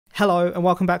Hello and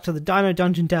welcome back to the Dino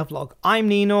Dungeon Devlog. I'm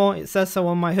Dino, it says so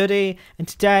on my hoodie, and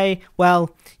today,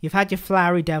 well, you've had your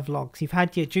flowery devlogs, you've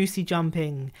had your juicy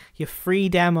jumping, your free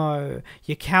demo,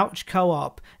 your couch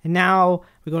co-op, and now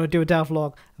we're going to do a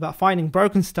devlog about finding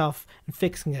broken stuff and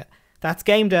fixing it. That's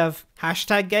Gamedev,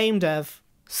 hashtag Gamedev.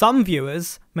 Some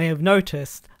viewers may have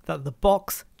noticed that the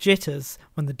box jitters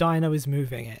when the dino is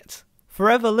moving it.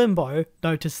 Forever Limbo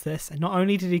noticed this, and not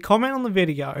only did he comment on the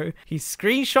video, he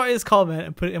screenshot his comment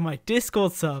and put it in my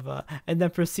Discord server, and then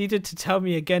proceeded to tell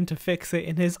me again to fix it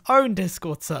in his own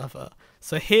Discord server.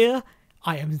 So here,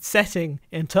 I am setting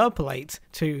interpolate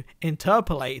to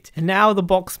interpolate, and now the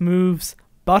box moves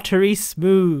buttery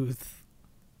smooth.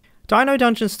 Dino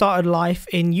Dungeon started life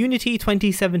in Unity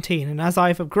 2017, and as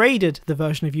I've upgraded the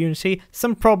version of Unity,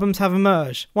 some problems have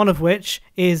emerged, one of which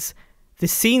is the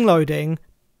scene loading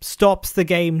stops the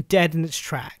game dead in its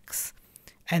tracks.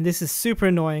 And this is super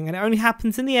annoying, and it only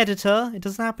happens in the editor, it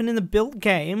doesn't happen in the built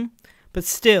game, but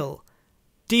still,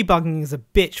 debugging is a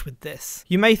bitch with this.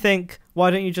 You may think, why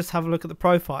don't you just have a look at the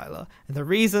profiler? And the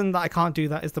reason that I can't do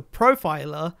that is the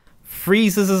profiler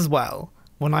freezes as well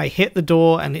when I hit the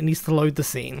door and it needs to load the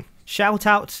scene. Shout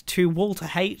out to Walter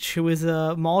H, who is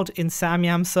a mod in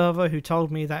Samyam server, who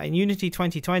told me that in Unity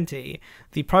 2020,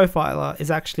 the profiler is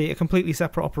actually a completely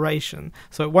separate operation,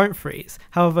 so it won't freeze.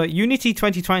 However, Unity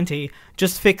 2020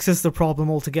 just fixes the problem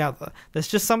altogether. There's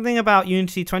just something about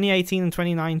Unity 2018 and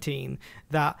 2019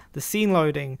 that the scene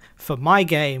loading for my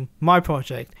game, my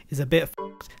project, is a bit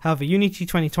f***ed. However, Unity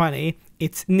 2020,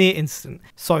 it's near instant.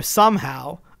 So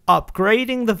somehow,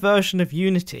 upgrading the version of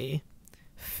Unity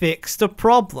fixed a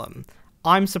problem.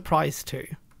 I'm surprised too.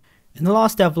 In the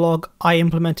last devlog, I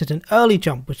implemented an early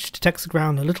jump which detects the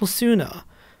ground a little sooner,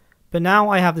 but now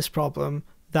I have this problem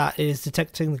that is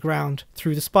detecting the ground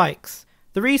through the spikes.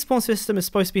 The respawn system is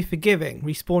supposed to be forgiving,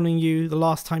 respawning you the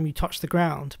last time you touch the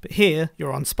ground, but here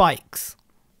you're on spikes.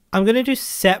 I'm going to do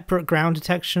separate ground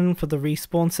detection for the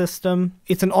respawn system.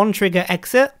 It's an on-trigger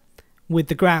exit with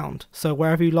the ground, so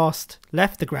wherever you last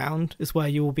left the ground is where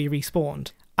you will be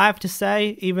respawned. I have to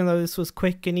say, even though this was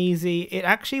quick and easy, it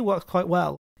actually worked quite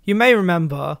well. You may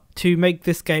remember, to make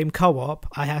this game co-op,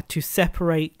 I had to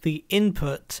separate the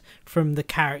input from the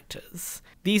characters.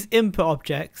 These input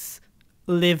objects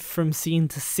live from scene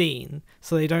to scene,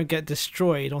 so they don't get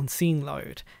destroyed on scene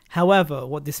load. However,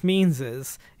 what this means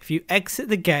is, if you exit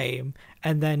the game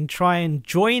and then try and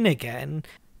join again,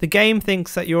 the game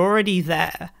thinks that you're already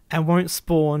there and won't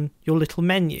spawn your little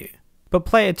menu. But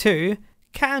player 2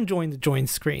 can join the join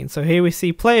screen, so here we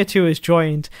see player 2 is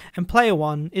joined and player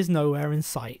 1 is nowhere in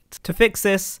sight. To fix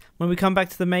this, when we come back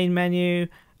to the main menu,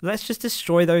 let's just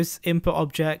destroy those input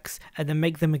objects and then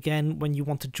make them again when you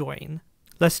want to join.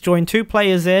 Let's join 2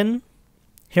 players in.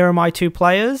 Here are my 2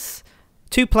 players.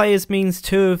 2 players means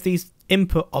 2 of these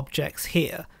input objects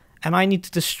here, and I need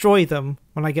to destroy them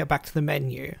when I get back to the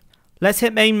menu. Let's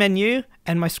hit main menu,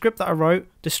 and my script that I wrote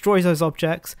destroys those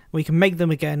objects, and we can make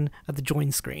them again at the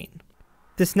join screen.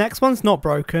 This next one's not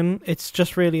broken, it's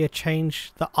just really a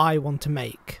change that I want to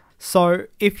make. So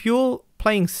if you're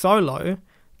playing solo,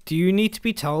 do you need to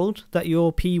be told that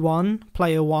you're P1,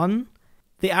 player 1?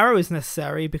 The arrow is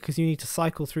necessary because you need to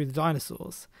cycle through the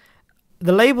dinosaurs.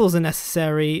 The labels are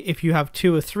necessary if you have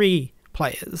 2 or 3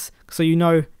 players, so you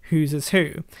know whose is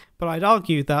who. But I'd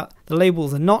argue that the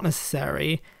labels are not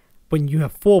necessary when you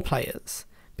have 4 players,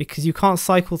 because you can't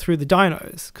cycle through the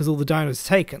dinos, because all the dinos are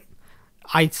taken.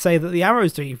 I'd say that the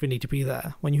arrows don't even need to be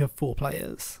there when you have 4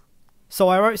 players. So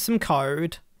I wrote some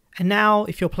code, and now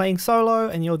if you're playing solo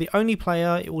and you're the only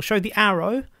player, it will show the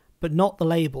arrow, but not the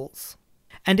labels.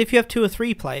 And if you have 2 or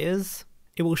 3 players,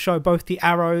 it will show both the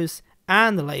arrows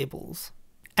and the labels.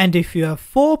 And if you have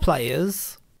 4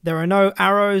 players, there are no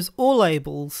arrows or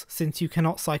labels, since you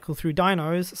cannot cycle through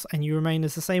dinos and you remain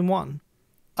as the same one.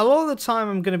 A lot of the time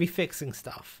I'm going to be fixing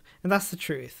stuff, and that's the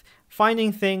truth.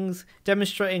 Finding things,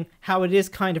 demonstrating how it is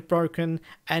kind of broken,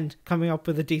 and coming up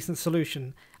with a decent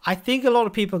solution. I think a lot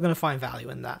of people are going to find value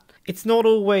in that. It's not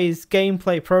always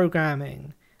gameplay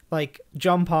programming, like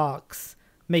jump arcs,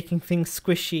 making things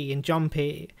squishy and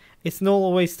jumpy. It's not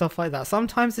always stuff like that.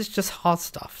 Sometimes it's just hard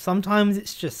stuff. Sometimes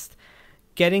it's just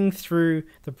getting through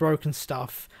the broken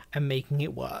stuff and making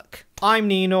it work. I'm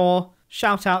Dino.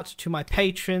 Shout out to my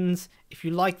patrons. If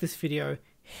you like this video,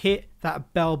 hit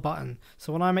that bell button,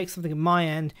 so when I make something at my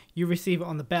end, you receive it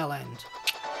on the bell end.